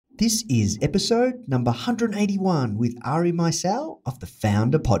This is episode number 181 with Ari Meisel of the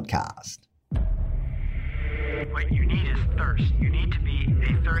Founder Podcast. What you need is thirst. You need to be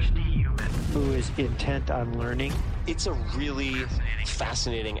a thirsty human who is intent on learning. It's a really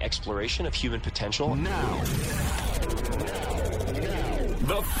fascinating exploration of human potential. Now,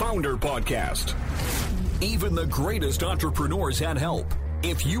 the Founder Podcast. Even the greatest entrepreneurs had help.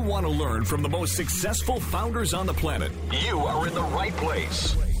 If you want to learn from the most successful founders on the planet, you are in the right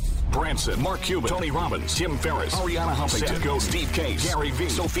place. Branson, Mark Cuban, Tony Robbins, Tim Ferriss, Ariana Huffington, Seth Godin, Steve Case, Gary Vee,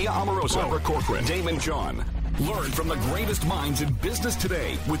 Sophia Amoruso, Barbara Corcoran, Damon John. Learn from the greatest minds in business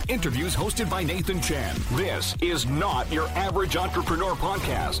today with interviews hosted by Nathan Chan. This is not your average entrepreneur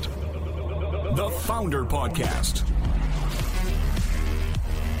podcast. The Founder Podcast.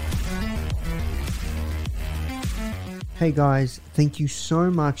 Hey guys, thank you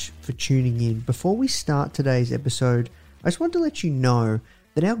so much for tuning in. Before we start today's episode, I just want to let you know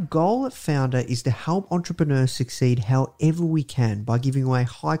that our goal at Founder is to help entrepreneurs succeed however we can by giving away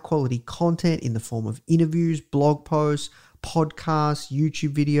high quality content in the form of interviews, blog posts, podcasts,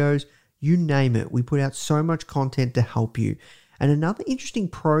 YouTube videos, you name it. We put out so much content to help you. And another interesting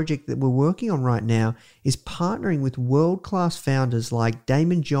project that we're working on right now is partnering with world-class founders like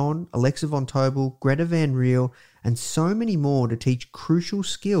Damon John, Alexa Von Tobel, Greta Van Riel, and so many more to teach crucial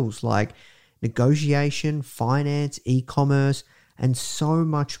skills like negotiation, finance, e-commerce, and so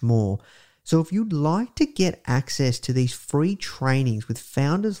much more. So if you'd like to get access to these free trainings with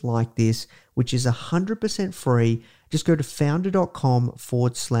founders like this, which is 100% free, just go to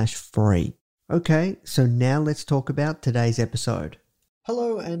founder.com/free. Okay, so now let's talk about today's episode.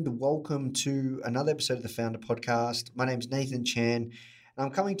 Hello and welcome to another episode of the Founder Podcast. My name's Nathan Chan, and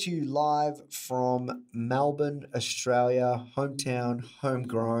I'm coming to you live from Melbourne, Australia, hometown,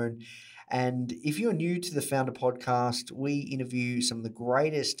 homegrown. And if you're new to the Founder Podcast, we interview some of the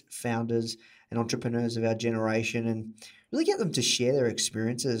greatest founders and entrepreneurs of our generation and really get them to share their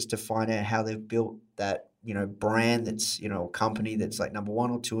experiences to find out how they've built that, brand that's, a company that's like number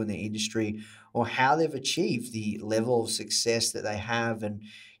one or two in their industry, or how they've achieved the level of success that they have and,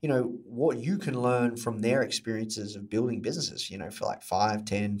 what you can learn from their experiences of building businesses, for like 5,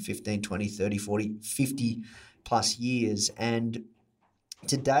 10, 15, 20, 30, 40, 50 plus years. And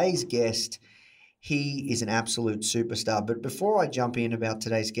today's guest, he is an absolute superstar. But before I jump in about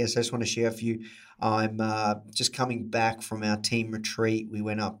today's guest, I just want to share a few. I'm just coming back from our team retreat. We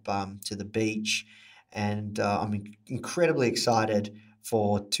went up to the beach, and I'm incredibly excited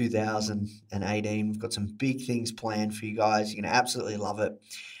for 2018. We've got some big things planned for you guys. You're going to absolutely love it.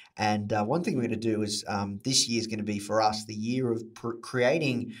 And one thing we're going to do is this year is going to be for us the year of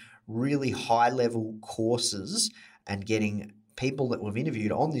creating really high-level courses and getting people that we've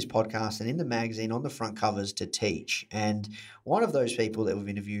interviewed on this podcast and in the magazine on the front covers to teach. And one of those people that we've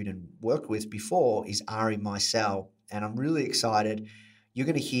interviewed and worked with before is Ari Meisel. And I'm really excited. You're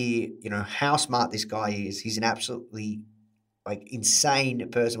going to hear, how smart this guy is. He's an absolutely insane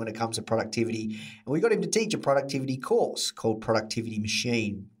person when it comes to productivity. And we got him to teach a productivity course called Productivity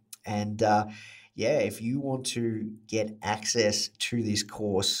Machine. And if you want to get access to this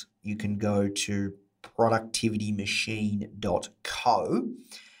course, you can go to productivitymachine.co,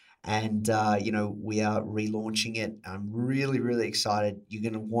 and we are relaunching it. I'm really, really excited. You're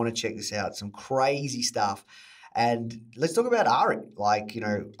going to want to check this out. Some crazy stuff. And let's talk about Ari.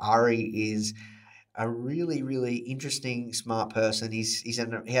 Ari is a really, really interesting, smart person. He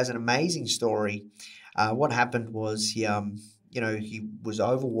has an amazing story. What happened was he was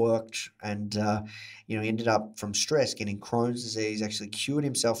overworked and, ended up from stress getting Crohn's disease, actually cured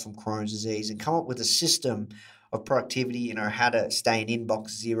himself from Crohn's disease and come up with a system of productivity, how to stay in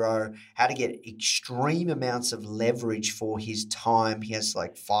inbox zero, how to get extreme amounts of leverage for his time. He has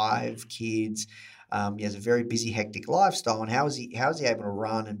 5 kids. He has a very busy, hectic lifestyle. And how is he able to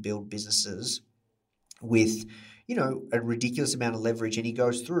run and build businesses with a ridiculous amount of leverage? And he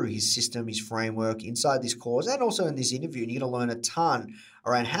goes through his system, his framework inside this course and also in this interview. And you're going to learn a ton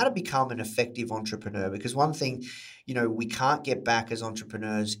around how to become an effective entrepreneur, because one thing, we can't get back as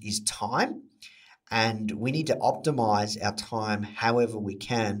entrepreneurs is time. And we need to optimize our time however we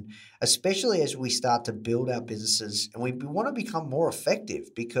can, especially as we start to build our businesses. And we want to become more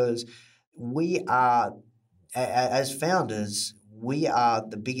effective because we are, as founders, we are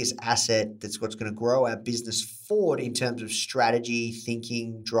the biggest asset that's what's going to grow our business forward in terms of strategy,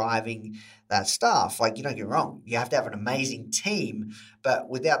 thinking, driving that stuff. Like, you don't get me wrong, you have to have an amazing team, but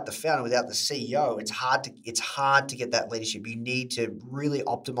without the founder, without the CEO, it's hard to get that leadership. You need to really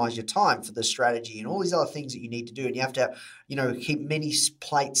optimize your time for the strategy and all these other things that you need to do. And you have to, keep many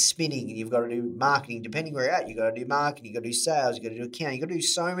plates spinning, and you've got to do marketing. Depending where you're at, you've got to do marketing, you've got to do sales, you've got to do accounting, you've got to do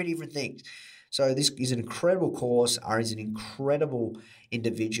so many different things. So this is an incredible course. Ari's an incredible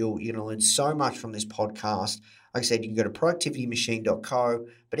individual. You're going to learn so much from this podcast. Like I said, you can go to productivitymachine.co.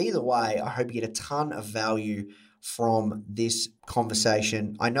 But either way, I hope you get a ton of value from this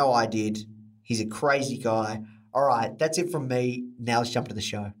conversation. I know I did. He's a crazy guy. All right, that's it from me. Now let's jump to the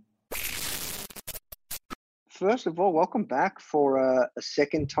show. First of all, welcome back for a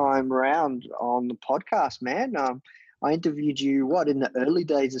second time round on the podcast, man. I interviewed you, in the early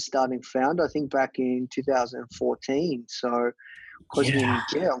days of starting Found, I think back in 2014. So,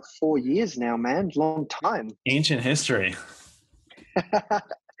 on 4 years now, man. Long time. Ancient history.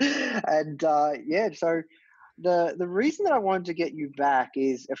 And, so the reason that I wanted to get you back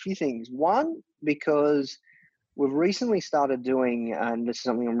is a few things. One, because we've recently started doing, and this is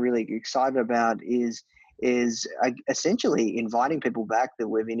something I'm really excited about, is essentially inviting people back that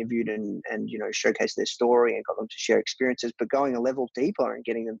we've interviewed and showcase their story and got them to share experiences, but going a level deeper and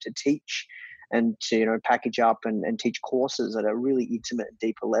getting them to teach and to package up and teach courses at a really intimate and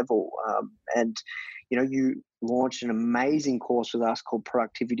deeper level. You launched an amazing course with us called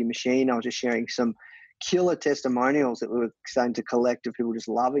Productivity Machine. I was just sharing some killer testimonials that we were starting to collect of people just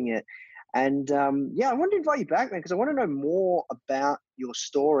loving it. And I wanted to invite you back, man, because I want to know more about your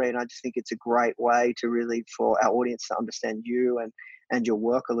story. And I just think it's a great way to really, for our audience to understand you and your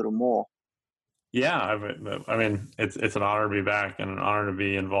work a little more. Yeah. I mean, it's an honor to be back and an honor to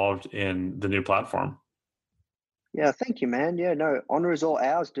be involved in the new platform. Yeah. Thank you, man. Yeah, no, honor is all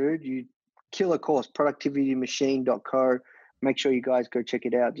ours, dude. You killer course, productivitymachine.co. Make sure you guys go check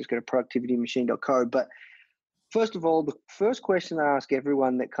it out. Just go to productivitymachine.co. But first of all, the first question I ask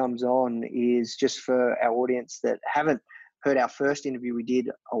everyone that comes on is just for our audience that haven't heard our first interview we did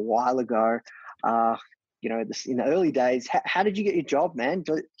a while ago. In the early days, how did you get your job, man?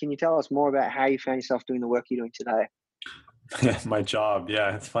 Can you tell us more about how you found yourself doing the work you're doing today? My job.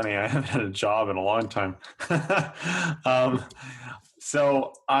 Yeah, it's funny. I haven't had a job in a long time.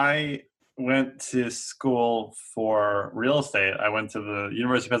 So I went to school for real estate. I went to the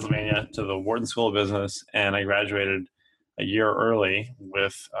University of Pennsylvania to the Wharton School of Business, and I graduated a year early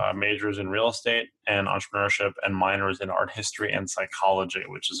with majors in real estate and entrepreneurship and minors in art history and psychology,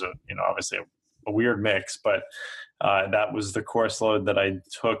 which is obviously a weird mix, but that was the course load that I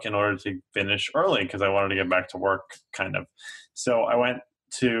took in order to finish early because I wanted to get back to work kind of. So I went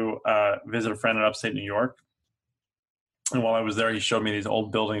to visit a friend in upstate New York. And while I was there, he showed me these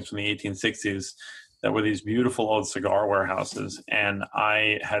old buildings from the 1860s that were these beautiful old cigar warehouses. And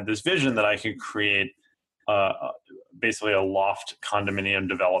I had this vision that I could create basically a loft condominium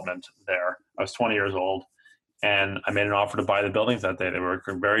development there. I was 20 years old, and I made an offer to buy the buildings that day. They were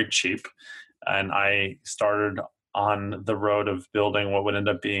very cheap. And I started on the road of building what would end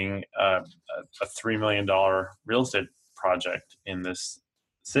up being a $3 million real estate project in this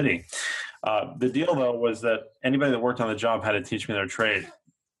city. The deal, though, was that anybody that worked on the job had to teach me their trade.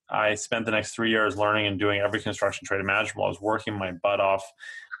 I spent the next 3 years learning and doing every construction trade imaginable. I was working my butt off.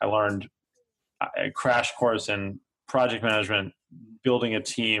 I learned a crash course in project management, building a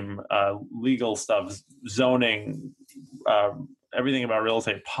team, legal stuff, zoning, everything about real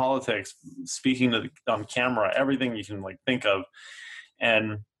estate, politics, speaking on camera, everything you can think of.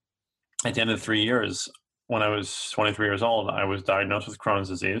 And at the end of 3 years, when I was 23 years old, I was diagnosed with Crohn's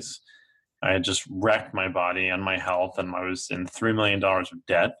disease. I had just wrecked my body and my health, and I was in $3 million of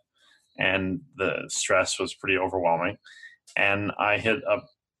debt, and the stress was pretty overwhelming. And I hit a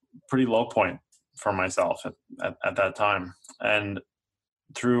pretty low point for myself at that time. And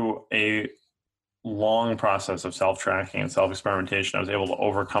through a long process of self-tracking and self-experimentation, I was able to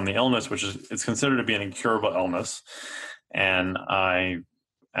overcome the illness, which it's considered to be an incurable illness. And I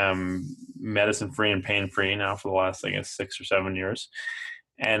am medicine-free and pain-free now for the last, 6 or 7 years.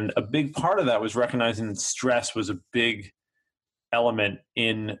 And a big part of that was recognizing that stress was a big element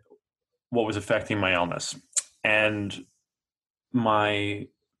in what was affecting my illness. And my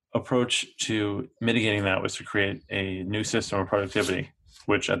approach to mitigating that was to create a new system of productivity,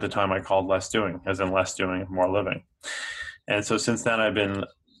 which at the time I called less doing, as in less doing, more living. And so since then, I've been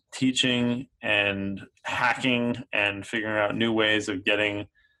teaching and hacking and figuring out new ways of getting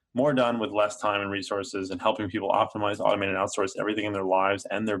more done with less time and resources, and helping people optimize, automate, and outsource everything in their lives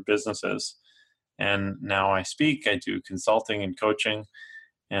and their businesses. And now I speak, I do consulting and coaching,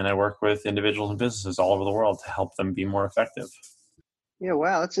 and I work with individuals and businesses all over the world to help them be more effective. Yeah,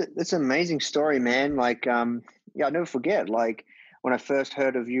 wow, that's an amazing story, man. Like, yeah, I'll never forget. Like when I first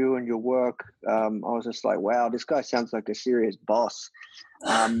heard of you and your work, I was just like, wow, this guy sounds like a serious boss.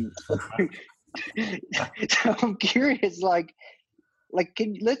 So I'm curious, I'd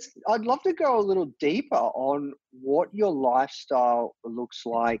love to go a little deeper on what your lifestyle looks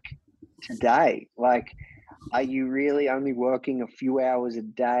like today. Like, are you really only working a few hours a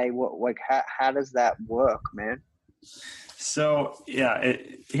day? How does that work, man? So yeah,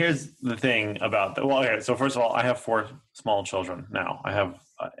 here's the thing about that. Well, okay. So first of all, I have 4 small children now. I have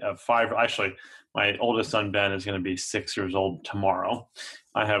 5. Actually, my oldest son Ben is going to be 6 years old tomorrow.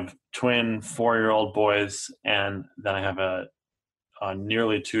 I have twin 4-year-old boys, and then I have a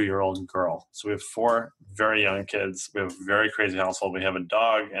nearly 2-year-old girl. So we have 4 very young kids. We have a very crazy household. We have a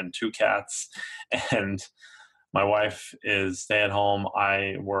dog and 2 cats, and my wife is stay at home.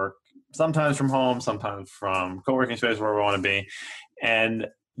 I work sometimes from home, sometimes from co-working space, wherever we want to be. And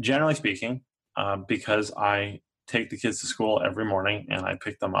generally speaking, because I take the kids to school every morning and I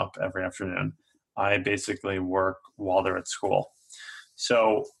pick them up every afternoon, I basically work while they're at school.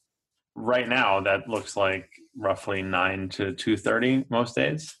 So right now, that looks like roughly 9 to 2:30 most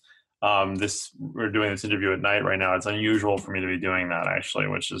days. We're doing this interview at night right now. It's unusual for me to be doing that actually,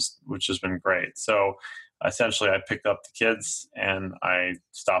 which has been great. So essentially, I pick up the kids and I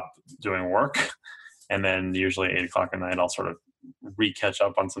stop doing work, and then usually 8 o'clock at night, I'll sort of re-catch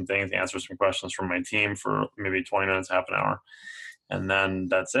up on some things, answer some questions from my team for maybe 20 minutes, half an hour, and then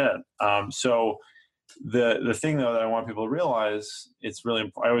that's it. So the thing though that I want people to realize, it's really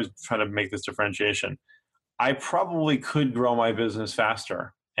important. I always try to make this differentiation. I probably could grow my business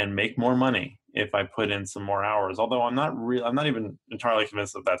faster and make more money if I put in some more hours. Although I'm not even entirely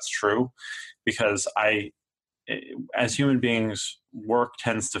convinced that that's true, because as human beings, work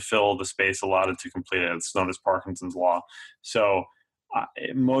tends to fill the space allotted to complete it. It's known as Parkinson's law. So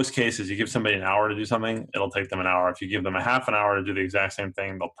in most cases, you give somebody an hour to do something, it'll take them an hour. If you give them a half an hour to do the exact same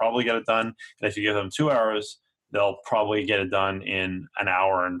thing, they'll probably get it done. And if you give them 2 hours, they'll probably get it done in an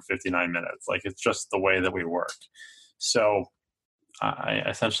hour and 59 minutes. Like, it's just the way that we work. So I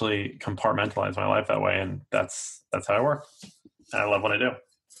essentially compartmentalize my life that way, and that's how I work. And I love what I do.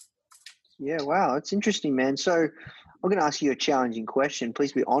 Yeah, wow, it's interesting, man. So I'm going to ask you a challenging question.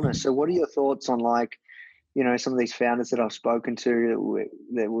 Please be honest. So what are your thoughts on, like, you know, some of these founders that I've spoken to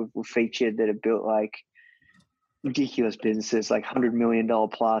that we've featured that have built like ridiculous businesses, like $100 million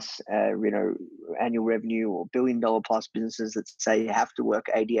plus, annual revenue, or $1 billion plus businesses that say you have to work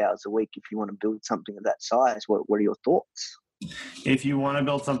 80 hours a week if you want to build something of that size? What are your thoughts? If you want to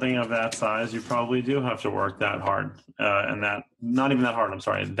build something of that size, you probably do have to work that hard, and that not even that hard. I'm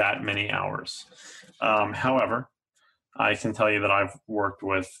sorry, that many hours. However, I can tell you that I've worked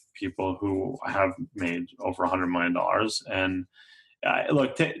with people who have made over $100 million. And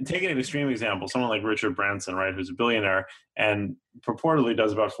look, taking an extreme example, someone like Richard Branson, right, who's a billionaire and purportedly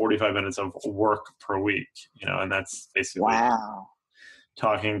does about 45 minutes of work per week, and that's basically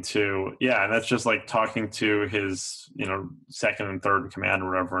and that's just like talking to his, second and third in command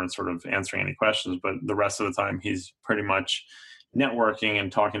or whatever, and sort of answering any questions. But the rest of the time, he's pretty much networking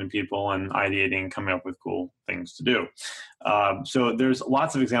and talking to people and ideating, coming up with cool things to do. So there's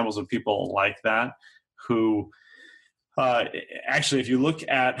lots of examples of people like that who actually, if you look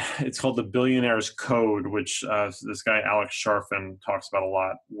at, it's called the Billionaire's Code, which this guy Alex Sharfin talks about a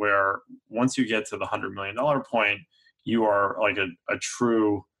lot, where once you get to the $100 million point, you are like a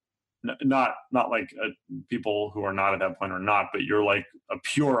true, not like people who are not at that point are not, but you're like a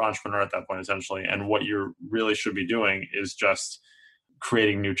pure entrepreneur at that point, essentially. And what you really should be doing is just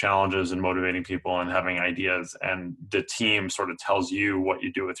creating new challenges and motivating people and having ideas. And the team sort of tells you what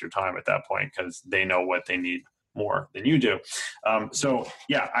you do with your time at that point, because they know what they need more than you do. I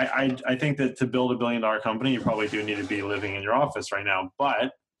think that to build $1 billion company, you probably do need to be living in your office right now.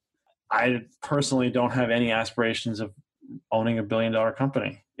 But I personally don't have any aspirations of owning $1 billion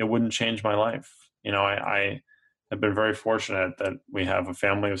company. It wouldn't change my life. I have been very fortunate that we have a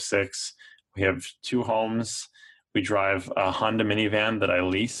family of 6. We have 2 homes. We drive a Honda minivan that I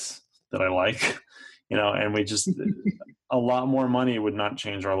lease, that I like, and we just, a lot more money would not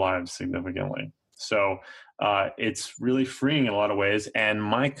change our lives significantly. So it's really freeing in a lot of ways. And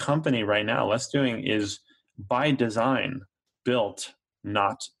my company right now, Less Doing, is by design built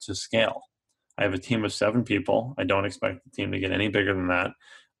not to scale. I have a team of 7 people. I don't expect the team to get any bigger than that.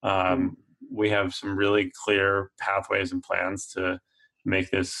 We have some really clear pathways and plans to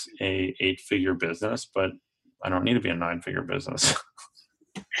make this a 8-figure business, but I don't need to be a 9-figure business.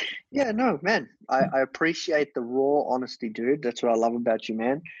 Yeah, no, man. I appreciate the raw honesty, dude. That's what I love about you,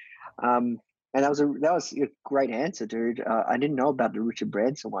 man. And that was a great answer, dude. I didn't know about the Richard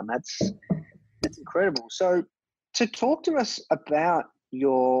Branson one. That's incredible. So, to talk to us about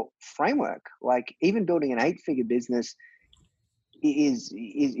your framework, like even building an eight-figure business is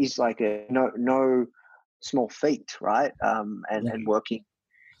like a no small feat, right? And working,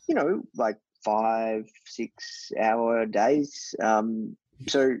 like 5 6 hour days.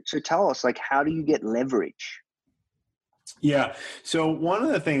 So tell us, like, how do you get leverage? Yeah. So one of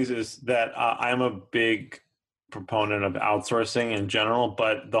the things is that I'm a big proponent of outsourcing in general,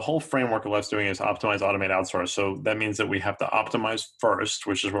 but the whole framework of Let's Doing is optimize, automate, outsource. So that means that we have to optimize first,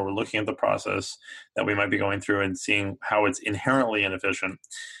 which is where we're looking at the process that we might be going through and seeing how it's inherently inefficient.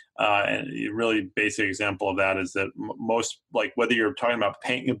 And a really basic example of that is that most, like whether you're talking about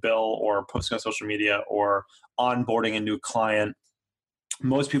paying a bill or posting on social media or onboarding a new client,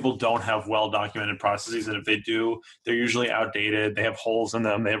 most people don't have well documented processes, and if they do, they're usually outdated. They have holes in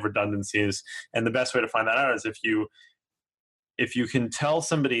them, they have redundancies. And the best way to find that out is if you can tell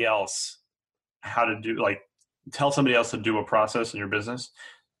somebody else how to do, like, tell somebody else to do a process in your business,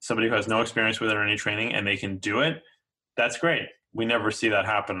 somebody who has no experience with it or any training, and they can do it, that's great. We never see that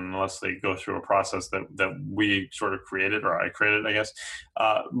happen unless they go through a process that we sort of created, or I created, I guess.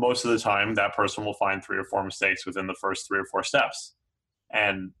 Most of the time, that person will find 3 or 4 mistakes within the first 3 or 4 steps.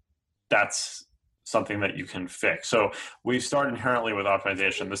 And that's something that you can fix. So we start inherently with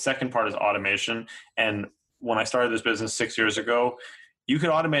optimization. The second part is automation. And when I started this business 6 years ago, you could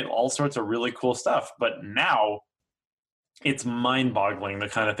automate all sorts of really cool stuff. But now it's mind-boggling the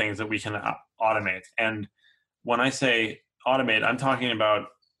kind of things that we can automate. And when I say automate, I'm talking about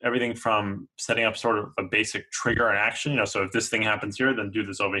everything from setting up sort of a basic trigger and action. So if this thing happens here, then do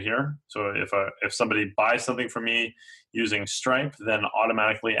this over here. So if somebody buys something from me using Stripe, then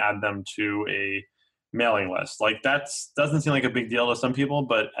automatically add them to a mailing list. Like, that doesn't seem like a big deal to some people,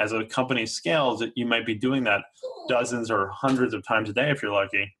 but as a company scales, you might be doing that dozens or hundreds of times a day if you're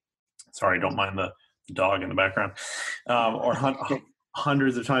lucky. Sorry, don't mind the dog in the background. Or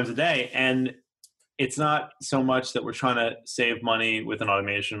hundreds of times a day. And it's not so much that we're trying to save money with an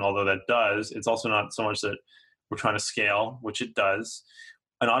automation, although that does. It's also not so much that we're trying to scale, which it does.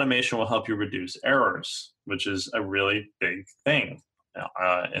 An automation will help you reduce errors, which is a really big thing,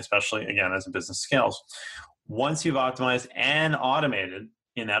 especially, again, as a business scales. Once you've optimized and automated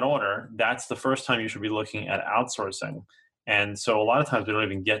in that order, that's the first time you should be looking at outsourcing. And so a lot of times we don't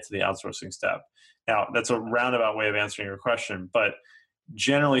even get to the outsourcing step. Now, that's a roundabout way of answering your question, but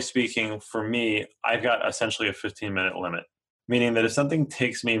generally speaking, for me, I've got essentially a 15-minute limit, meaning that if something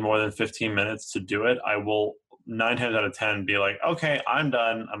takes me more than 15 minutes to do it, I will 9 times out of 10 be like, okay, I'm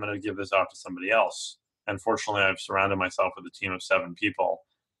done. I'm going to give this off to somebody else. And fortunately, I've surrounded myself with a team of 7 people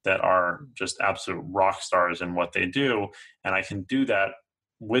that are just absolute rock stars in what they do. And I can do that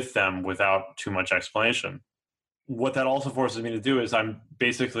with them without too much explanation. What that also forces me to do is I'm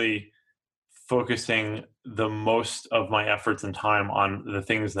basically focusing the most of my efforts and time on the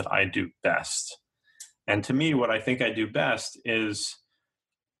things that I do best. And to me, what I think I do best is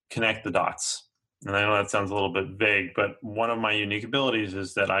connect the dots. And I know that sounds a little bit vague, but one of my unique abilities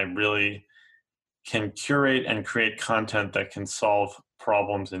is that I really can curate and create content that can solve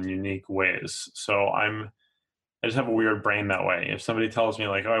problems in unique ways. So I just have a weird brain that way. If somebody tells me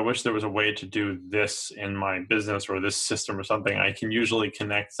like, oh, I wish there was a way to do this in my business or this system or something, I can usually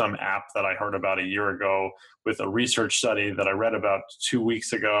connect some app that I heard about a year ago with a research study that I read about 2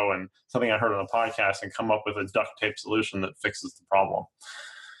 weeks ago and something I heard on a podcast and come up with a duct tape solution that fixes the problem.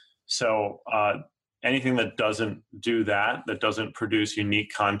 So anything that doesn't do that doesn't produce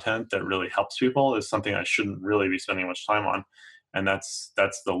unique content that really helps people is something I shouldn't really be spending much time on. And that's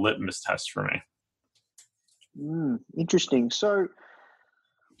the litmus test for me. Interesting. So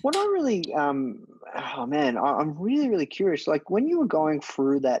what I really, oh man, I'm really, really curious. Like, when you were going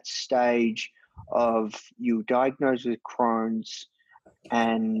through that stage of you diagnosed with Crohn's,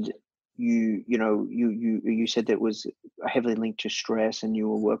 and you said that was heavily linked to stress, and you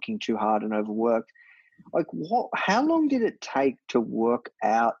were working too hard and overworked. Like, how long did it take to work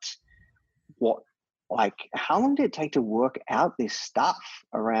out how long did it take to work out this stuff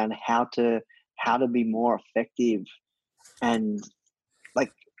around how to be more effective? And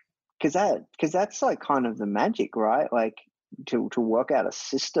like, because that's like kind of the magic, right? Like, to work out a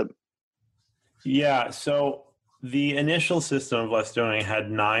system. Yeah. So the initial system of Let's Doing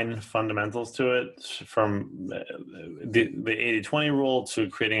had 9 fundamentals to it, from the 80-20 rule to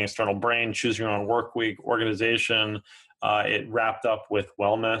creating external brain, choosing your own work week, organization. It wrapped up with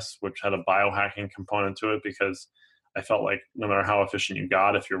wellness, which had a biohacking component to it, because I felt like no matter how efficient you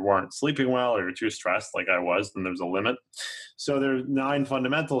got, if you weren't sleeping well or you're too stressed like I was, then there's a limit. So there's 9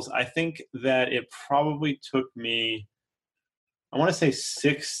 fundamentals. I think that it probably took me, I want to say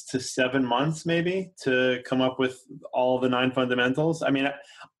 6 to 7 months maybe to come up with all the 9 fundamentals. I mean,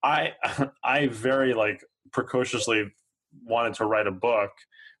 I I very like precociously wanted to write a book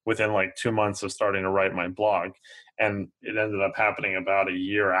within like 2 months of starting to write my blog. And it ended up happening about a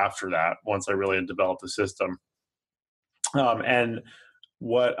year after that, once I really had developed the system. And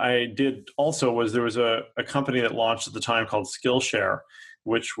what I did also was there was a company that launched at the time called Skillshare,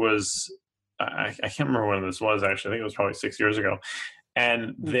 which was, I can't remember when this was actually. I think it was probably 6 years ago.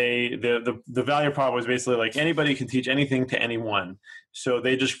 And the value prop was basically like anybody can teach anything to anyone. So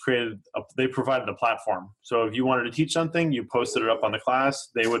they just they provided a platform. So if you wanted to teach something, you posted it up on the class.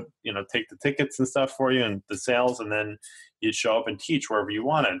 They would, take the tickets and stuff for you and the sales, and then you'd show up and teach wherever you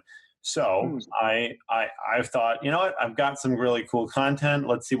wanted. So I thought, you know what, I've got some really cool content.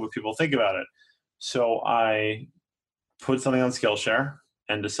 Let's see what people think about it. So I put something on Skillshare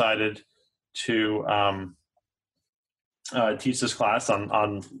and decided to teach this class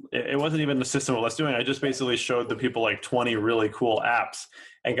on it wasn't even the system of what's doing. I just basically showed the people like 20 really cool apps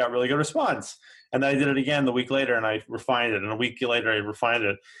and got really good response. And then I did it again the week later and I refined it. And a week later I refined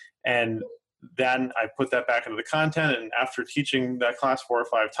it. And then I put that back into the content. And after teaching that class 4 or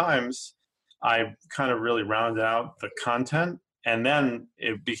 5 times, I kind of really rounded out the content. And then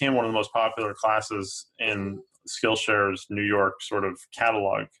it became one of the most popular classes in Skillshare's New York sort of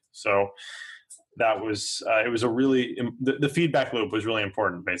catalog. So that was, it was a really, the feedback loop was really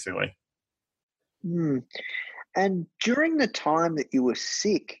important, basically. And during the time that you were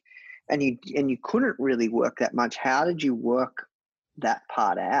sick and you couldn't really work that much, how did you work that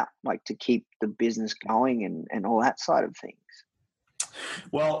part out, like to keep the business going and all that side of things?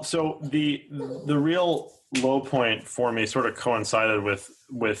 Well, so the real low point for me sort of coincided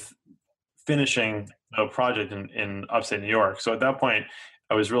with finishing a project in upstate New York. So at that point,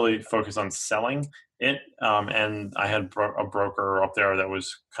 I was really focused on selling it, and I had a broker up there that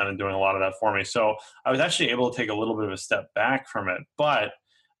was kind of doing a lot of that for me. So I was actually able to take a little bit of a step back from it, but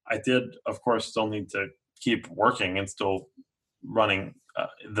I did, of course, still need to keep working and still running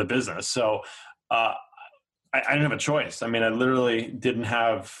the business. So I didn't have a choice. I mean, I literally didn't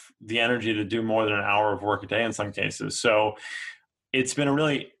have the energy to do more than an hour of work a day in some cases. So it's been a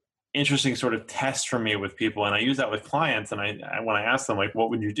really interesting sort of test for me with people. And I use that with clients. And when I ask them, like, what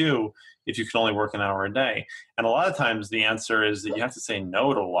would you do if you could only work an hour a day? And a lot of times the answer is that you have to say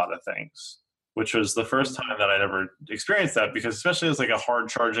no to a lot of things, which was the first time that I'd ever experienced that, because especially as like a hard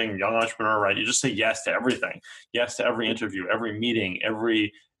charging young entrepreneur, right? You just say yes to everything, yes to every interview, every meeting,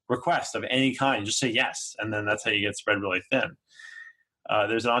 every request of any kind. You just say yes. And then that's how you get spread really thin.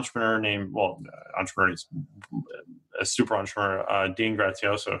 There's an entrepreneur named, a super entrepreneur, Dean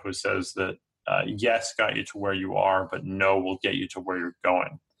Grazioso, who says that yes got you to where you are, but no will get you to where you're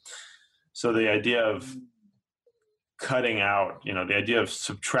going. So the idea of cutting out, the idea of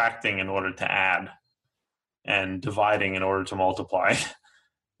subtracting in order to add and dividing in order to multiply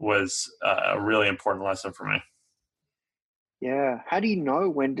was a really important lesson for me. Yeah. How do you know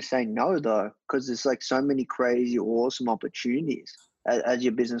when to say no, though? Because there's like so many crazy, awesome opportunities as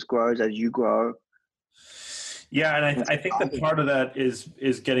your business grows, as you grow. Yeah, and I think that part of that is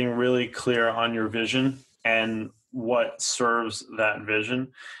getting really clear on your vision and what serves that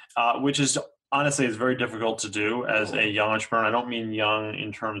vision, which is honestly is very difficult to do as a young entrepreneur. I don't mean young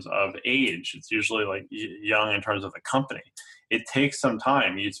in terms of age. It's usually like young in terms of the company. It takes some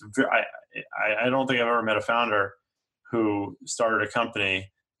time. I don't think I've ever met a founder who started a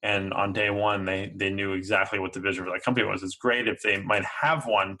company and on day one they knew exactly what the vision for that company was. It's great if they might have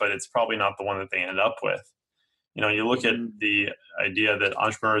one, but it's probably not the one that they end up with. You look at the idea that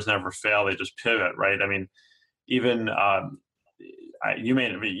entrepreneurs never fail; they just pivot, right? I mean, even you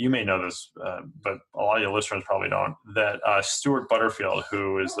may know this, but a lot of your listeners probably don't. That Stuart Butterfield,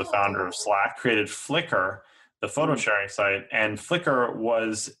 who is the founder of Slack, created Flickr, the photo sharing site, and Flickr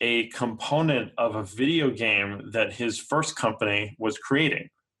was a component of a video game that his first company was creating.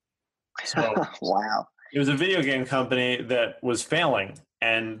 So, wow. It was a video game company that was failing,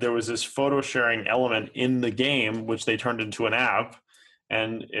 and there was this photo sharing element in the game, which they turned into an app.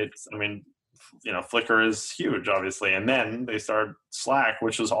 And Flickr is huge, obviously. And then they started Slack,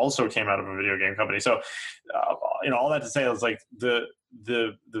 which also came out of a video game company. So, all that to say is like the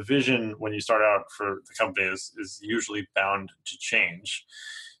vision when you start out for the company is usually bound to change.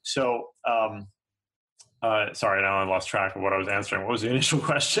 So, sorry, now I lost track of what I was answering. What was the initial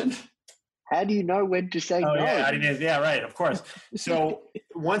question? How do you know when to say Oh no? yeah, right, of course. So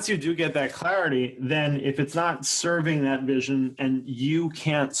once you do get that clarity, then if it's not serving that vision and you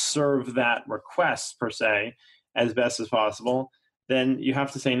can't serve that request per se as best as possible, then you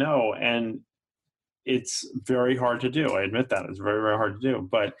have to say no. And it's very hard to do. I admit that it's very, very hard to do,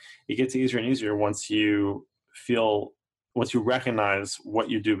 but it gets easier and easier once you recognize what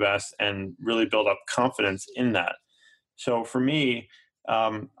you do best and really build up confidence in that. So for me,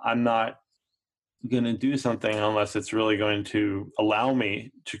 I'm not going to do something unless it's really going to allow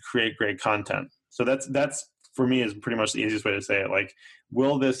me to create great content. So that's for me is pretty much the easiest way to say it. Like,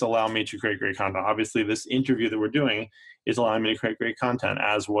 will this allow me to create great content? Obviously, this interview that we're doing is allowing me to create great content,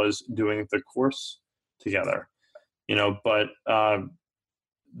 as was doing the course together. But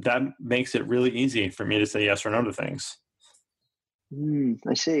that makes it really easy for me to say yes or no to things.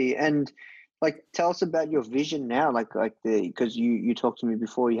 I see. And like, tell us about your vision now. Because you talked to me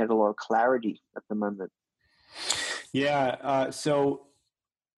before, you had a lot of clarity at the moment. Yeah. So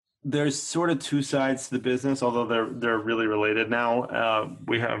there's sort of two sides to the business, although they're really related now.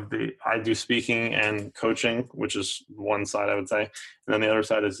 We have I do speaking and coaching, which is one side, I would say, and then the other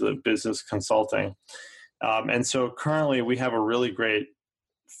side is the business consulting. And so currently we have a really great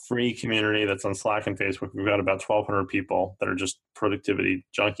free community that's on Slack and Facebook. We've got about 1,200 people that are just productivity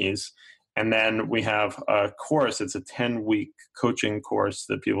junkies. And then we have a course. It's a 10-week coaching course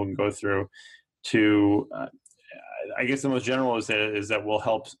that people can go through to, I guess the most general is that we'll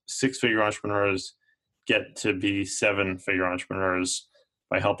help 6-figure entrepreneurs get to be 7-figure entrepreneurs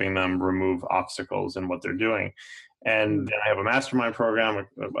by helping them remove obstacles in what they're doing. And then I have a mastermind program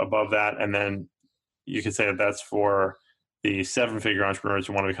above that. And then you could say that that's for the 7-figure entrepreneurs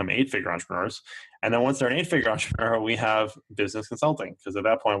who want to become 8-figure entrepreneurs. And then once they're an 8-figure entrepreneur, we have business consulting, because at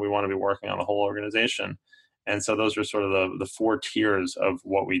that point we want to be working on a whole organization. And so those are sort of the 4 tiers of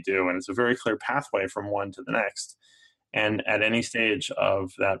what we do. And it's a very clear pathway from one to the next. And at any stage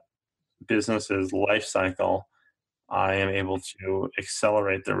of that business's life cycle, I am able to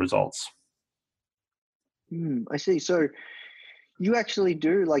accelerate the results. I see. So you actually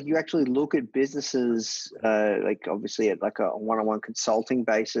look at businesses, like obviously at like a one-on-one consulting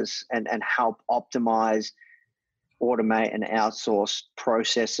basis and help optimize, automate and outsource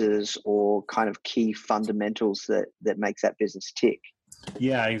processes or kind of key fundamentals that makes that business tick.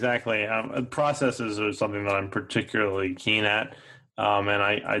 Yeah, exactly. Processes are something that I'm particularly keen at.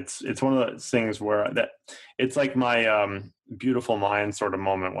 And it's one of those things where it's like my beautiful mind sort of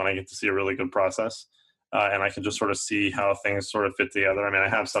moment when I get to see a really good process. And I can just sort of see how things sort of fit together. I mean, I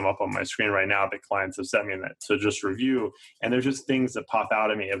have some up on my screen right now that clients have sent me to just review. And there's just things that pop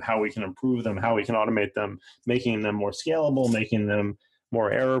out at me of how we can improve them, how we can automate them, making them more scalable, making them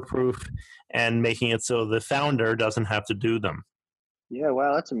more error-proof, and making it so the founder doesn't have to do them. Yeah,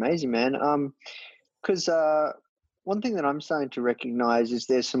 wow, that's amazing, man. Because one thing that I'm starting to recognize is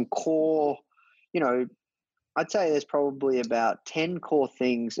there's some core, I'd say there's probably about 10 core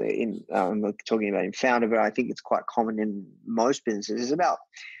things I'm not talking about in founder, but I think it's quite common in most businesses. There's about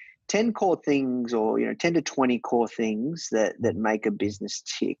 10 core things or, 10 to 20 core things that make a business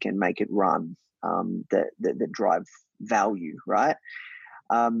tick and make it run, that drive value, right?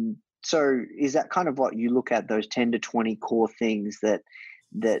 So is that kind of what you look at, those 10 to 20 core things that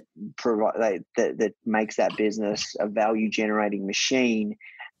provide, that makes that business a value generating machine,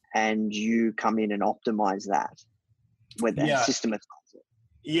 and you come in and optimize that with that systematize it?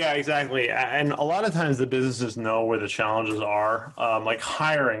 Yeah, exactly. And a lot of times the businesses know where the challenges are. Like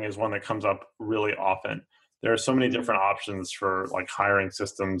hiring is one that comes up really often. There are so many different options for like hiring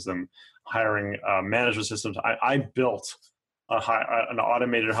systems and hiring management systems. I built an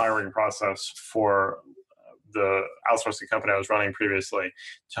automated hiring process for the outsourcing company I was running previously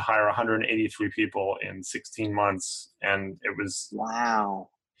to hire 183 people in 16 months. And it was... Wow.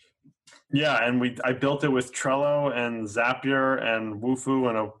 Yeah, and I built it with Trello and Zapier and Wufoo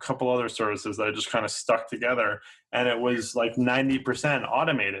and a couple other services that I just kind of stuck together. And it was like 90%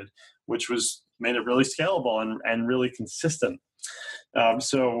 automated, which made it really scalable and really consistent.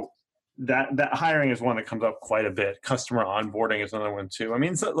 So that hiring is one that comes up quite a bit. Customer onboarding is another one too. I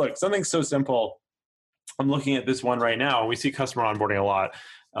mean, look, something so simple. I'm looking at this one right now. We see customer onboarding a lot,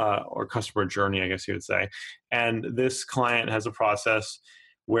 or customer journey, I guess you would say. And this client has a process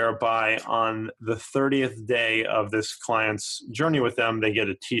whereby on the 30th day of this client's journey with them, they get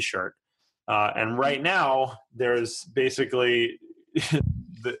a t-shirt. And right now, there's basically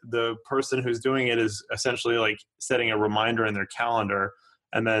the person who's doing it is essentially like setting a reminder in their calendar.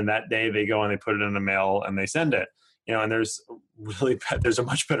 And then that day they go and they put it in the mail and they send it. And there's a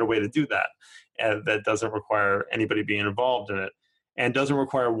much better way to do that. And that doesn't require anybody being involved in it. and doesn't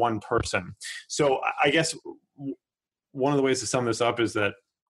require one person. So I guess one of the ways to sum this up is that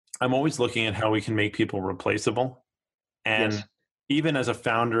I'm always looking at how we can make people replaceable. And Yes. even as a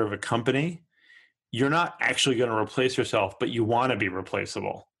founder of a company, you're not actually going to replace yourself, but you want to be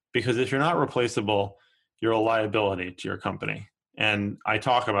replaceable. Because if you're not replaceable, you're a liability to your company. And I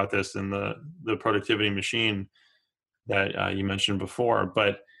talk about this in the productivity machine that you mentioned before,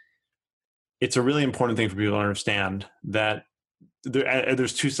 but it's a really important thing for people to understand that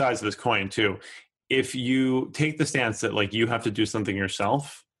there's two sides of this coin too. If you take the stance that like you have to do something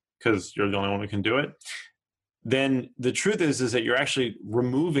yourself because you're the only one who can do it, then the truth is that you're actually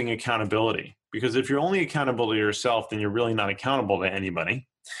removing accountability. Because if you're only accountable to yourself, then you're really not accountable to anybody,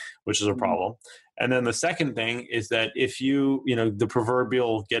 which is a problem. And then the second thing is that if the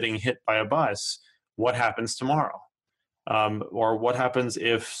proverbial getting hit by a bus, what happens tomorrow? Or what happens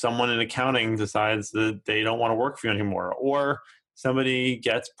if someone in accounting decides that they don't want to work for you anymore? Or somebody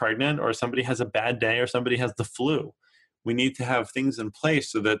gets pregnant, or somebody has a bad day, or somebody has the flu. We need to have things in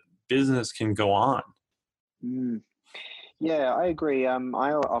place so that business can go on. Yeah, I agree. I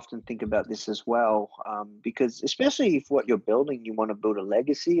often think about this as well, because especially if what you're building, you want to build a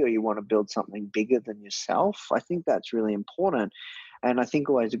legacy or you want to build something bigger than yourself. I think that's really important. And I think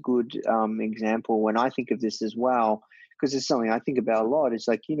always a good example when I think of this as well, because it's something I think about a lot. It's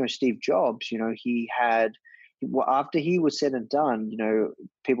like, Steve Jobs, after he was said and done,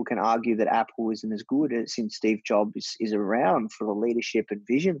 people can argue that Apple isn't as good since Steve Jobs is around for the leadership and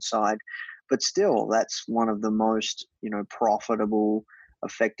vision side. But still, that's one of the most, profitable,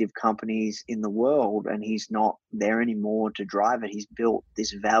 effective companies in the world. And he's not there anymore to drive it. He's built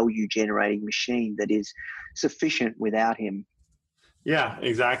this value generating machine that is sufficient without him. Yeah,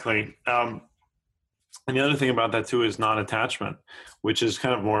 exactly. And the other thing about that too is non-attachment, which is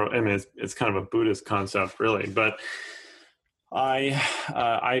kind of more, it's kind of a Buddhist concept really, but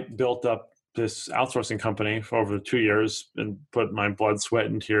I built up this outsourcing company for over 2 years and put my blood, sweat,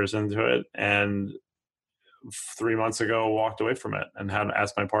 and tears into it. And 3 months ago, walked away from it and had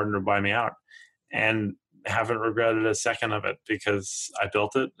asked my partner to buy me out, and haven't regretted a second of it because I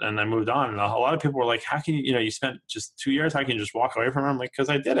built it and I moved on. And a lot of people were like, how can you spent just 2 years, how can you just walk away from it? I'm like, because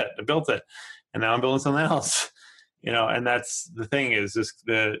I did it, I built it, and now I'm building something else, and that's the thing is just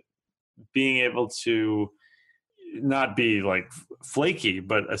the being able to not be like flaky,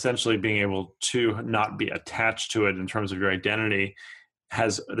 but essentially being able to not be attached to it in terms of your identity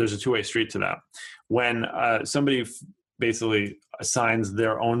there's a two-way street to that. When somebody basically assigns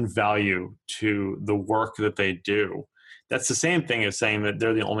their own value to the work that they do, that's the same thing as saying that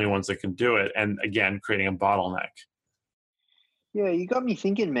they're the only ones that can do it. And again, creating a bottleneck. Yeah, you got me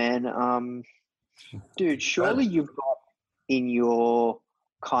thinking, man. Dude, surely you've got in your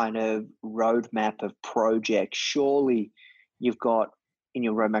kind of roadmap of projects, surely you've got in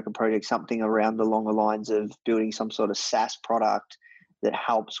your roadmap of projects something around along the lines of building some sort of SaaS product that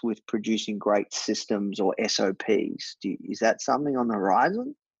helps with producing great systems or SOPs. Is that something on the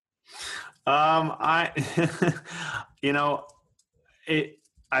horizon? I've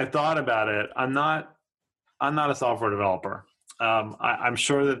thought about it. I'm not a software developer. I'm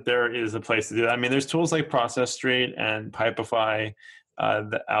sure that there is a place to do that. I mean, there's tools like Process Street and Pipefy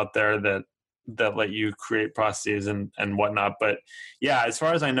out there that let you create processes and whatnot. But yeah, as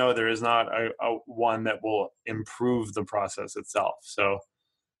far as I know, there is not a one that will improve the process itself. So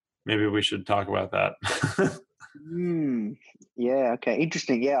maybe we should talk about that. Yeah. Okay.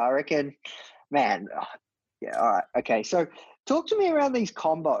 Interesting. Yeah. I reckon, man. Yeah. All right. Okay. So talk to me around these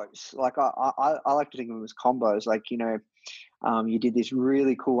combos. Like I like to think of them as combos. Like, you did this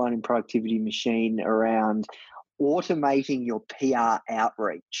really cool one in Productivity Machine around automating your PR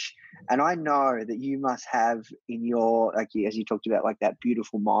outreach. And I know that you must have in your, like, as you talked about, like that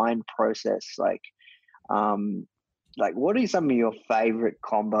beautiful mind process, like what are some of your favorite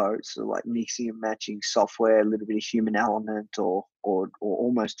combos? So like mixing and matching software, a little bit of human element, or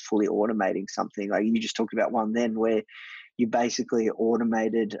almost fully automating something. Like you just talked about one then where you basically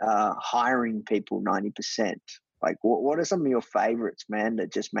automated hiring people 90%. Like what are some of your favorites, man,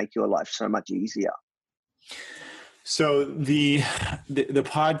 that just make your life so much easier? So the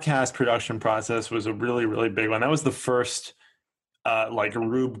podcast production process was a really, really big one. That was the first like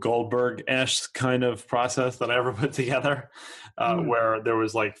Rube Goldberg-esque kind of process that I ever put together, where there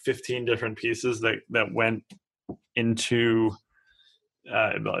was like 15 different pieces that went into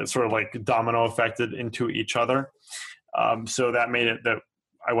sort of like domino affected into each other. So that made it that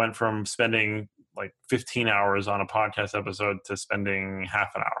I went from spending like 15 hours on a podcast episode to spending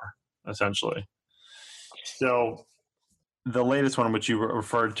half an hour, essentially. So the latest one, which you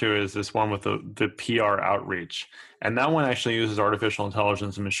referred to, is this one with the PR outreach. And that one actually uses artificial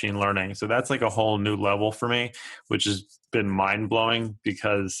intelligence and machine learning. So that's like a whole new level for me, which has been mind blowing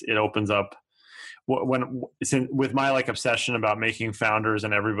because it opens up with my like obsession about making founders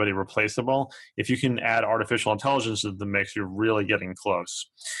and everybody replaceable. If you can add artificial intelligence to the mix, you're really getting close.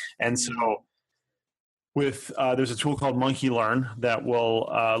 And so with there's a tool called Monkey Learn that will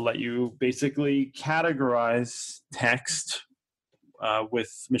let you basically categorize text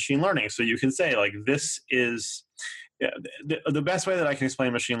with machine learning. So you can say like, this is the best way that I can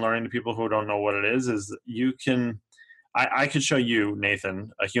explain machine learning to people who don't know what it is you can I could show you,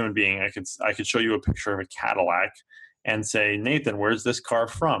 Nathan, a human being. I could show you a picture of a Cadillac and say, Nathan, where's this car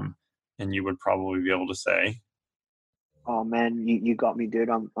from? And you would probably be able to say, Oh man, you got me, dude.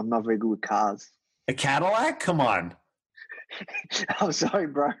 I'm not very good with cars. a Cadillac? Come on. I'm sorry,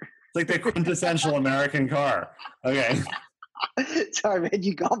 bro. It's like the quintessential American car. Okay. Sorry, man.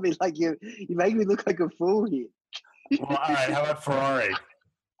 You got me. Like you make me look like a fool here. Well, all right. How about Ferrari?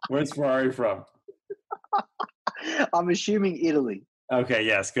 Where's Ferrari from? I'm assuming Italy. Okay.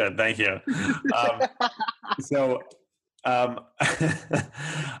 Yes. Good. Thank you.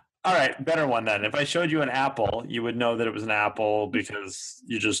 All right. Better one then. If I showed you an apple, you would know that it was an apple because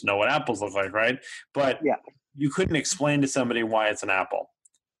you just know what apples look like, right? But Yeah. you couldn't explain to somebody why it's an apple.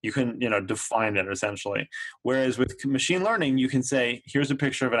 You can, define it essentially. Whereas with machine learning, you can say, here's a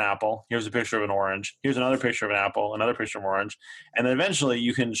picture of an apple, here's a picture of an orange, here's another picture of an apple, another picture of orange. And then eventually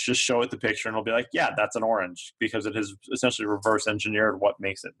you can just show it the picture and it'll be like, yeah, that's an orange because it has essentially reverse engineered what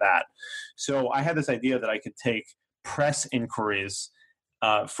makes it that. So I had this idea that I could take press inquiries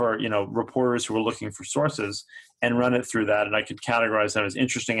for reporters who were looking for sources and run it through that, and I could categorize them as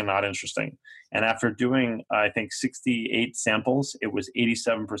interesting and not interesting. And after doing, I think, 68 samples, it was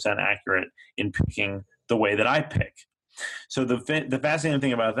 87% accurate in picking the way that I pick. So the fascinating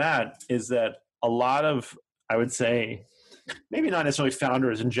thing about that is that a lot of, I would say, maybe not necessarily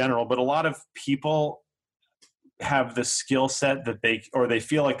founders in general, but a lot of people have the skill set that they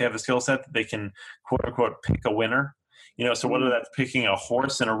feel like they have the skill set that they can, quote unquote, pick a winner. So whether that's picking a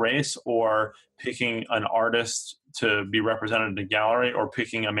horse in a race or picking an artist to be represented in a gallery or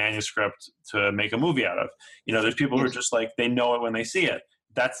picking a manuscript to make a movie out of, there's people who are just like, they know it when they see it.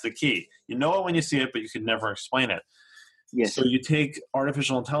 That's the key. You know it when you see it, but you could never explain it. Yes. So you take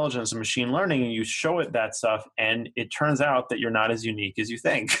artificial intelligence and machine learning and you show it that stuff, and it turns out that you're not as unique as you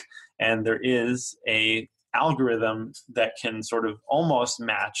think. And there is a algorithm that can sort of almost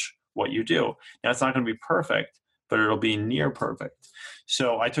match what you do. Now, it's not going to be perfect, but it'll be near perfect.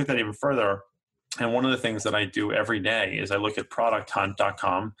 So I took that even further. And one of the things that I do every day is I look at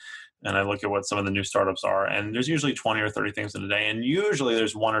producthunt.com and I look at what some of the new startups are. And there's usually 20 or 30 things in a day. And usually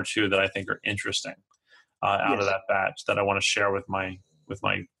there's one or two that I think are interesting out of that batch that I want to share with my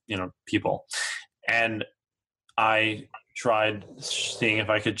people. And I tried seeing if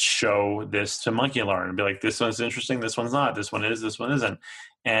I could show this to Monkey Learn and be like, this one's interesting, this one's not, this one is, this one isn't.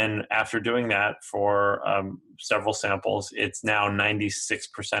 And after doing that for several samples, it's now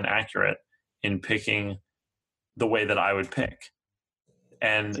 96% accurate in picking the way that I would pick.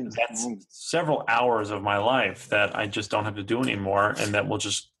 And that's several hours of my life that I just don't have to do anymore, and that will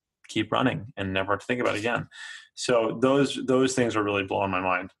just keep running and never have to think about it again. So those things are really blowing my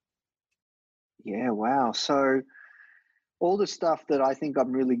mind. Yeah, wow. So all the stuff that I think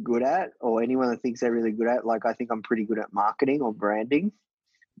I'm really good at, or anyone that thinks they're really good at, like I think I'm pretty good at marketing or branding.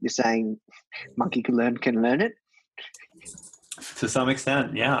 You're saying monkey can learn it? To some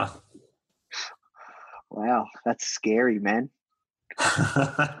extent, yeah. Wow, that's scary, man.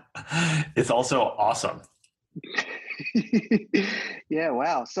 It's also awesome. Yeah,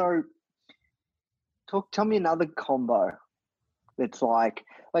 wow. So tell me another combo that's like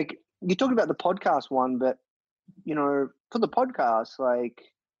you talked about the podcast one, but for the podcast,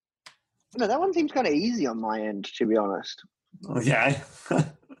 that one seems kind of easy on my end, to be honest. Okay.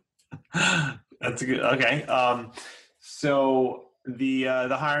 That's good. Okay. So the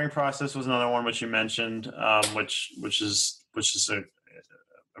hiring process was another one which you mentioned, which is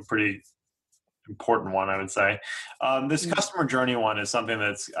a pretty important one, I would say. This customer journey one is something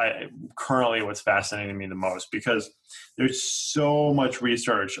that's currently what's fascinating me the most, because there's so much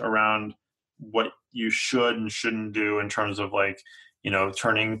research around what you should and shouldn't do in terms of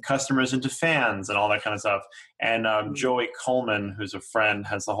turning customers into fans and all that kind of stuff. And Joey Coleman, who's a friend,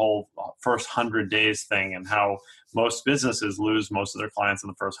 has the whole first 100 days thing, and how most businesses lose most of their clients in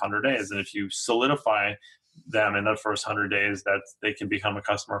the first 100 days. And if you solidify them in the first 100 days, that they can become a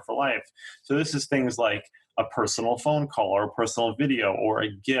customer for life. So this is things like a personal phone call or a personal video or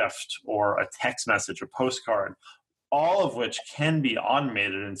a gift or a text message, a postcard, all of which can be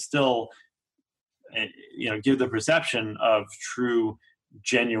automated and still, give the perception of true,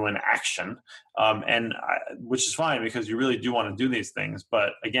 genuine action, which is fine because you really do want to do these things.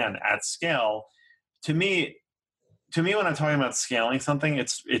 But again, at scale, to me, when I'm talking about scaling something,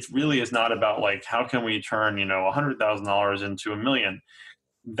 it really is not about like how can we turn $100,000 into $1 million.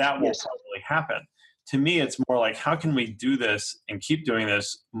 That will probably happen. To me, it's more like how can we do this and keep doing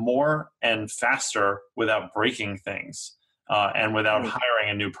this more and faster without breaking things, and without hiring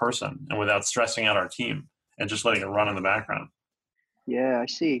a new person and without stressing out our team and just letting it run in the background. Yeah, I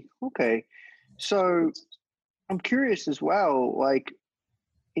see. Okay. So I'm curious as well, like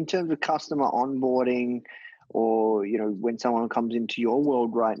in terms of customer onboarding or, when someone comes into your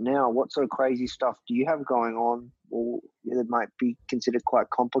world right now, what sort of crazy stuff do you have going on or that might be considered quite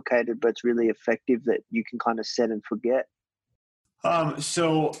complicated, but it's really effective that you can kind of set and forget?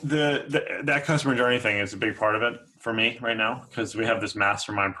 So that customer journey thing is a big part of it for me right now because we have this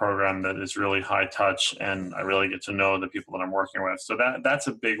mastermind program that is really high touch and I really get to know the people that I'm working with. So that's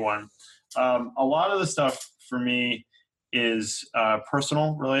a big one. A lot of the stuff for me is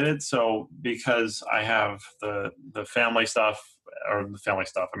personal related. So because I have the family stuff I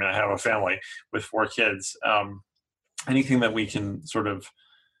have a family with 4 kids. Anything that we can sort of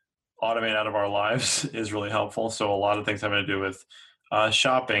automate out of our lives is really helpful. So a lot of things having to do with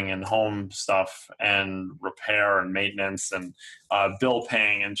shopping and home stuff and repair and maintenance and bill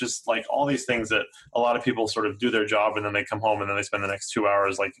paying and just like all these things that a lot of people sort of do their job and then they come home and then they spend the next 2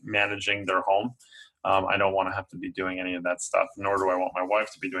 hours like managing their home. I don't want to have to be doing any of that stuff, nor do I want my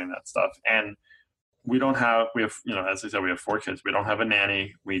wife to be doing that stuff. And we have, as I said, we have 4 kids. We don't have a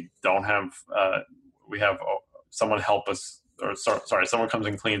nanny. We don't have, we have someone help us, or sorry, someone comes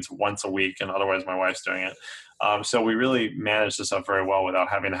and cleans once a week, and otherwise my wife's doing it. So we really manage this stuff very well without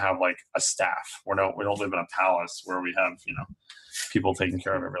having to have like a staff. We don't live in a palace where we have, people taking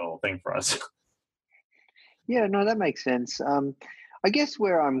care of every little thing for us. Yeah, no, that makes sense. I guess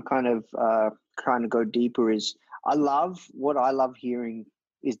where I'm kind of trying to go deeper is what I love hearing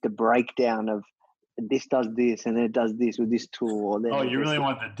is the breakdown of this does this and then it does this with this tool. Or then you really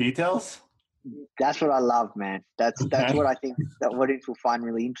want the details? That's what I love, man. That's what I think that audience will find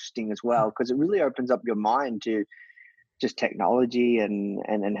really interesting as well, because it really opens up your mind to just technology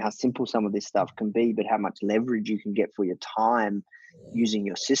and how simple some of this stuff can be, but how much leverage you can get for your time using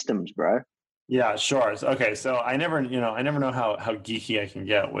your systems, bro. Yeah, sure. Okay, so I never know how geeky I can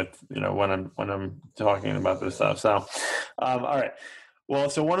get with when I'm talking about this stuff. So, all right. Well,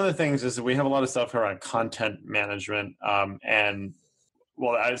 so one of the things is that we have a lot of stuff around content management,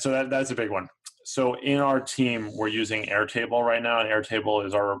 that's a big one. So in our team, we're using Airtable right now, and Airtable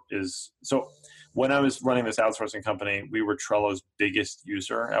is so. When I was running this outsourcing company, we were Trello's biggest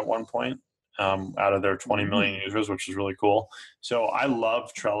user at one point. Out of their 20 million users, which is really cool. So I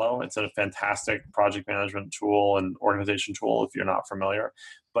love Trello. It's a fantastic project management tool and organization tool if you're not familiar.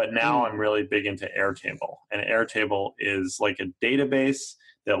 But now I'm really big into Airtable. And Airtable is like a database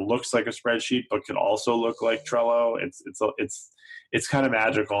that looks like a spreadsheet, but could also look like Trello. It's kind of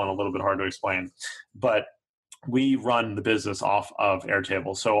magical and a little bit hard to explain. But we run the business off of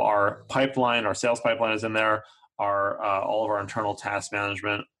Airtable. So our sales pipeline is in there, all of our internal task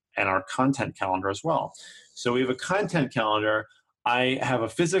management, and our content calendar as well. So we have a content calendar. I have a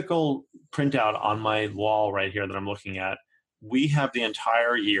physical printout on my wall right here that I'm looking at. We have the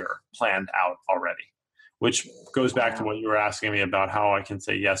entire year planned out already, which goes back to what you were asking me about how I can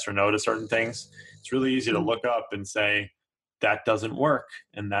say yes or no to certain things. It's really easy to look up and say, that doesn't work.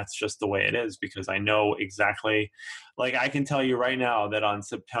 And that's just the way it is, because I know exactly, like I can tell you right now that on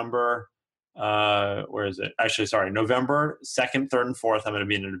September, November 2nd, 3rd, and 4th, I'm going to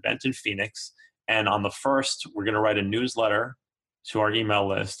be in an event in Phoenix. And on the 1st, we're going to write a newsletter to our email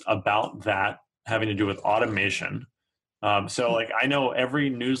list about that, having to do with automation. So like I know every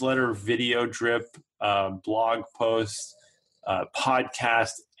newsletter, video drip, blog post,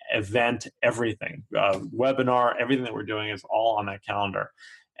 podcast, event, everything, webinar, everything that we're doing is all on that calendar.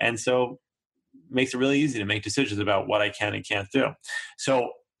 And so it makes it really easy to make decisions about what I can and can't do.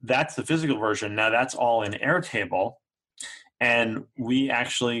 So that's the physical version. Now that's all in Airtable. And we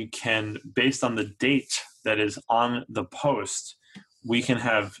actually can, based on the date that is on the post, we can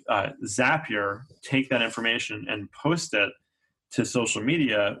have Zapier take that information and post it to social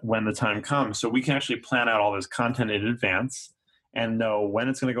media when the time comes. So we can actually plan out all this content in advance and know when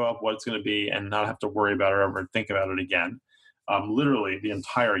it's going to go up, what it's going to be, and not have to worry about it or ever think about it again. Literally the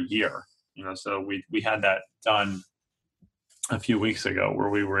entire year. So we had that done a few weeks ago where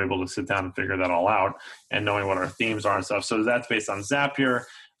we were able to sit down and figure that all out and knowing what our themes are and stuff. So that's based on Zapier,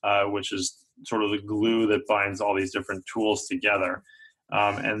 which is sort of the glue that binds all these different tools together.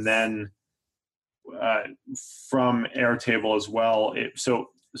 And then from Airtable as well. So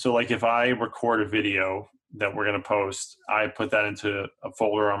like if I record a video that we're going to post, I put that into a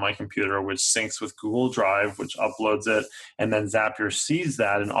folder on my computer, which syncs with Google Drive, which uploads it. And then Zapier sees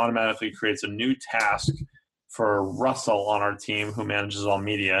that and automatically creates a new task for Russell on our team, who manages all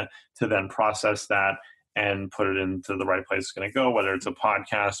media, to then process that and put it into the right place it's going to go, whether it's a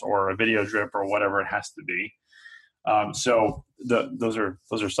podcast or a video drip or whatever it has to be. So those are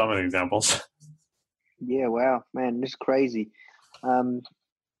some of the examples. Yeah, wow, man, this is crazy.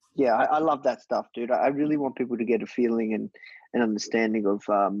 Yeah, I love that stuff, dude. I really want people to get a feeling and an understanding of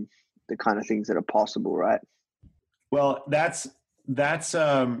the kind of things that are possible, right? Well, that's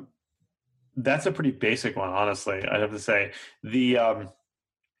a pretty basic one, honestly. I'd have to say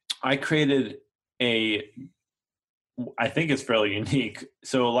I created I think it's fairly unique.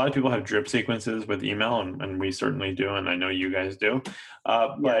 So a lot of people have drip sequences with email, and we certainly do, and I know you guys do.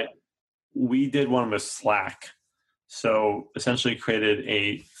 But we did one with Slack. So essentially created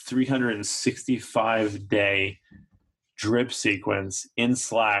a 365-day drip sequence in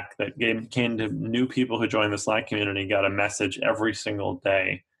Slack that came to new people who joined the Slack community, got a message every single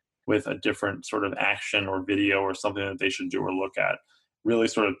day with a different sort of action or video or something that they should do or look at, really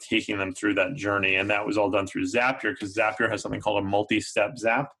sort of taking them through that journey. And that was all done through Zapier, because Zapier has something called a multi-step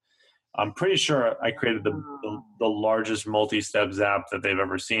zap. I'm pretty sure I created the largest multi-step zap that they've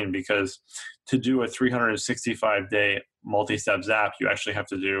ever seen, because to do a 365-day multi-step zap, you actually have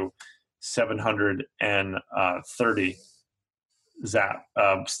to do 730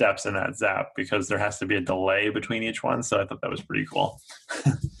 steps in that zap, because there has to be a delay between each one. So I thought that was pretty cool.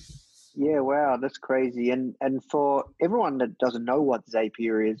 Yeah, wow, that's crazy. And for everyone that doesn't know what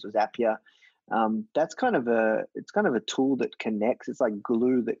Zapier is, or Zapier, that's kind of a tool that connects. It's like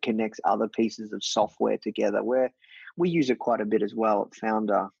glue that connects other pieces of software together. Where we use it quite a bit as well at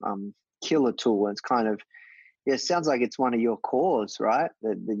Founder. Killer tool. And it's kind of, it sounds like it's one of your cores, right?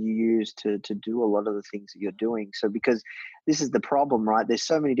 That you use to do a lot of the things that you're doing. So because this is the problem, right? There's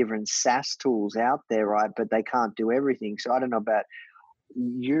so many different SaaS tools out there, right? But they can't do everything. So I don't know about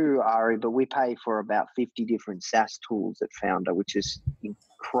you, Ari, but we pay for about 50 different SaaS tools at Founder, which is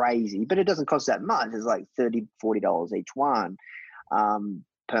crazy. But it doesn't cost that much. It's like $30, $40 each one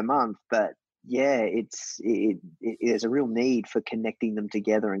per month. But yeah, there's a real need for connecting them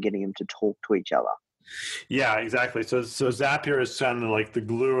together and getting them to talk to each other. Yeah, exactly. So Zapier is kind of like the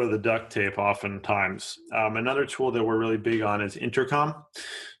glue or the duct tape oftentimes. Another tool that we're really big on is Intercom.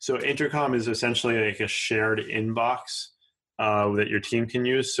 So Intercom is essentially like a shared inbox that your team can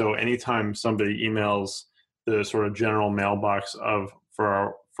use. So anytime somebody emails the sort of general mailbox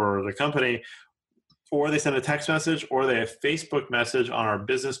for the company, or they send a text message, or they have Facebook message on our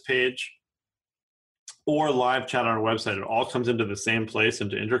business page, or live chat on our website, it all comes into the same place,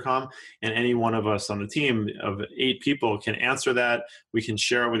 into Intercom, and any one of us on the team of 8 people can answer that. We can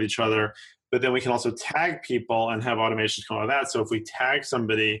share it with each other, but then we can also tag people and have automations come out of that. So if we tag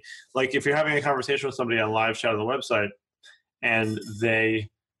somebody, like if you're having a conversation with somebody on live chat on the website, and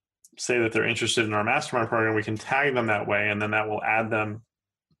they say that they're interested in our mastermind program, we can tag them that way, and then that will add them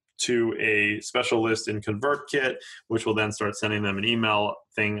to a special list in ConvertKit, which will then start sending them an email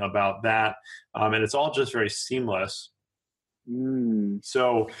thing about that. And it's all just very seamless.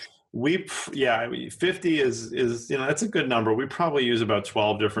 So 50 is that's a good number. We probably use about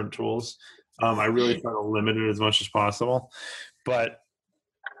 12 different tools. I really try to limit it as much as possible, but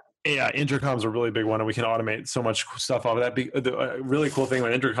yeah, Intercom's a really big one, and we can automate so much stuff off of that. The really cool thing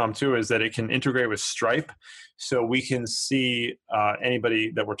with Intercom too is that it can integrate with Stripe, so we can see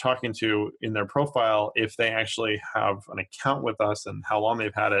anybody that we're talking to in their profile if they actually have an account with us and how long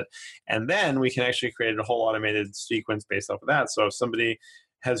they've had it, and then we can actually create a whole automated sequence based off of that. So if somebody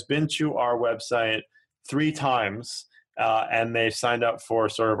has been to our website 3 times and they signed up for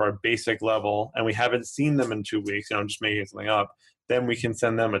sort of our basic level, and we haven't seen them in 2 weeks, I'm just making something up, then we can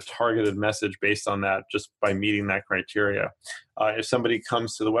send them a targeted message based on that, just by meeting that criteria. If somebody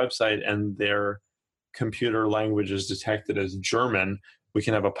comes to the website and their computer language is detected as German, we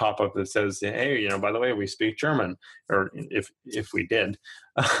can have a pop-up that says, hey, by the way, we speak German, or if we did.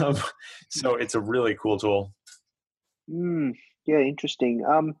 So it's a really cool tool. Yeah, interesting.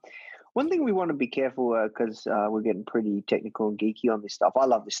 One thing we want to be careful because we're getting pretty technical and geeky on this stuff. I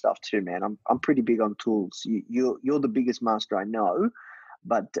love this stuff too, man. I'm pretty big on tools. You're the biggest master I know,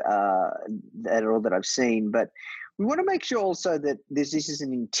 but that all that I've seen. But we want to make sure also that this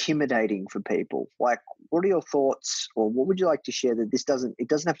isn't intimidating for people. Like, what are your thoughts, or what would you like to share that it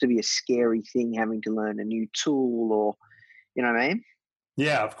doesn't have to be a scary thing having to learn a new tool, or you know what I mean?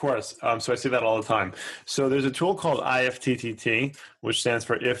 Yeah, of course. So I see that all the time. So there's a tool called IFTTT, which stands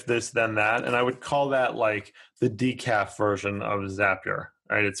for if this, then that. And I would call that like the decaf version of Zapier,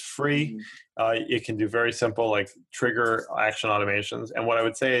 right? It's free. Mhm. It can do very simple, like trigger action automations. And what I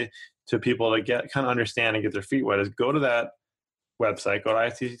would say to people to get kind of understand and get their feet wet is go to that website, go to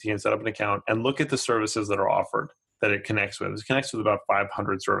IFTTT and set up an account and look at the services that are offered that it connects with. It connects with about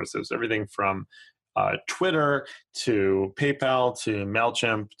 500 services, everything from Twitter to PayPal to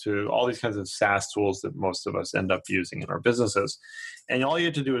MailChimp to all these kinds of SaaS tools that most of us end up using in our businesses. And all you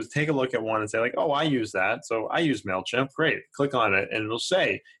have to do is take a look at one and say like, oh, I use that. So I use MailChimp. Great. Click on it and it'll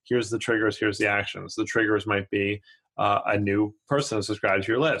say, here's the triggers, here's the actions. The triggers might be a new person to subscribe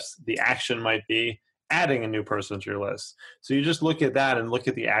to your list. The action might be adding a new person to your list. So you just look at that and look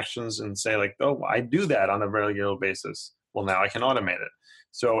at the actions and say like, oh, I do that on a regular basis. Well, now I can automate it.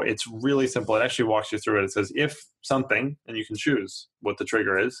 So it's really simple. It actually walks you through it. It says if something, and you can choose what the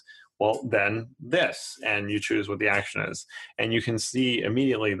trigger is, well, then this, and you choose what the action is. And you can see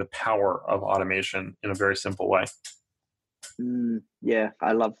immediately the power of automation in a very simple way. Yeah,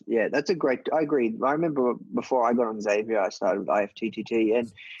 that's a great, I agree. I remember before I got on Xavier, I started with IFTTT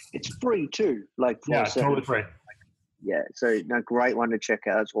and it's free too. Like, yeah, totally free. Yeah, so no, great one to check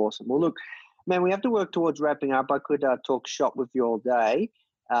out. That's awesome. Well, look, man, we have to work towards wrapping up. I could talk shop with you all day,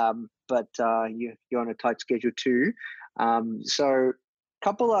 but you're on a tight schedule too. So a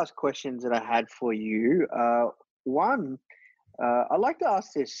couple last questions that I had for you. One, I'd like to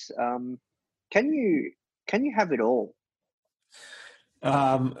ask this. Can you have it all?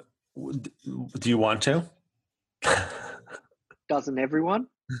 Do you want to? Doesn't everyone?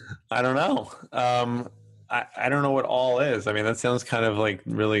 I don't know. I don't know what all is. I mean, that sounds kind of like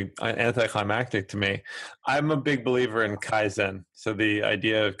really anticlimactic to me. I'm a big believer in Kaizen. So the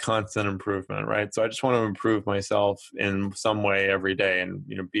idea of constant improvement, right? So I just want to improve myself in some way every day and,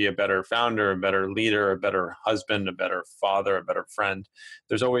 be a better founder, a better leader, a better husband, a better father, a better friend.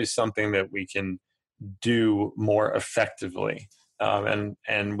 There's always something that we can do more effectively.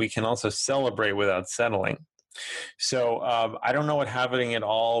 And we can also celebrate without settling. So I don't know what having it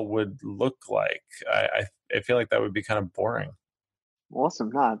all would look like. I feel like that would be kind of boring. Awesome.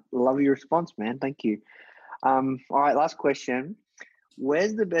 No, love your response, man. Thank you. All right, last question.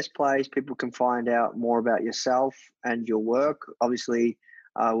 Where's the best place people can find out more about yourself and your work? Obviously,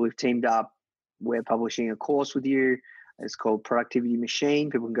 we've teamed up. We're publishing a course with you. It's called Productivity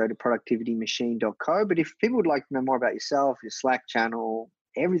Machine. People can go to productivitymachine.co. But if people would like to know more about yourself, your Slack channel,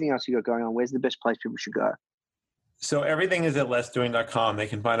 everything else you got going on, where's the best place people should go? So everything is at lessdoing.com. They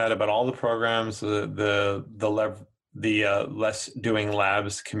can find out about all the programs, the Less Doing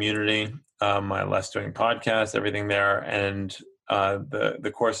Labs community, my Less Doing podcast, everything there, and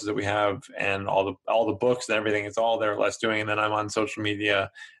the courses that we have, and all the books and everything. It's all there at Less Doing. And then I'm on social media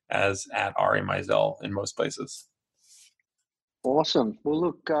as at Ari Meisel in most places. Awesome. Well,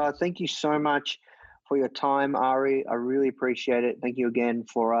 look, thank you so much for your time, Ari. I really appreciate it. Thank you again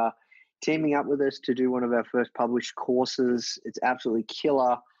for teaming up with us to do one of our first published courses. It's absolutely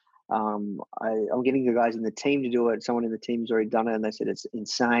killer. I'm getting the guys in the team to do it. Someone in the team's already done it, and they said it's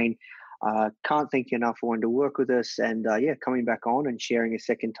insane. Can't thank you enough for wanting to work with us and, coming back on and sharing a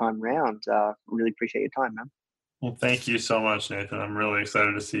second time round. Really appreciate your time, man. Well, thank you so much, Nathan. I'm really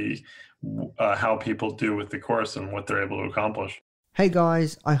excited to see how people do with the course and what they're able to accomplish. Hey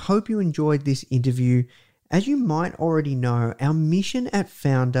guys, I hope you enjoyed this interview. As you might already know, our mission at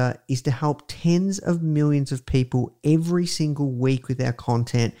Founder is to help tens of millions of people every single week with our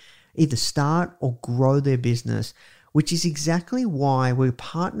content, either start or grow their business, which is exactly why we're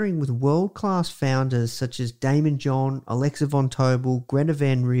partnering with world-class founders such as Damon John, Alexa Von Tobel, Greta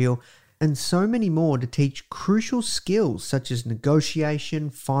Van Riel, and so many more to teach crucial skills such as negotiation,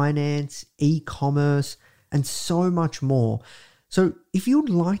 finance, e-commerce, and so much more. So if you'd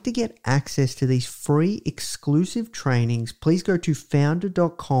like to get access to these free exclusive trainings, please go to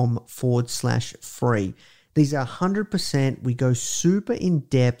founder.com/free. These are 100%. We go super in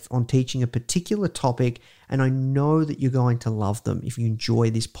depth on teaching a particular topic, and I know that you're going to love them if you enjoy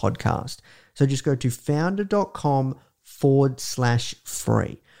this podcast. So just go to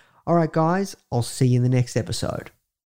founder.com/free. All right, guys, I'll see you in the next episode.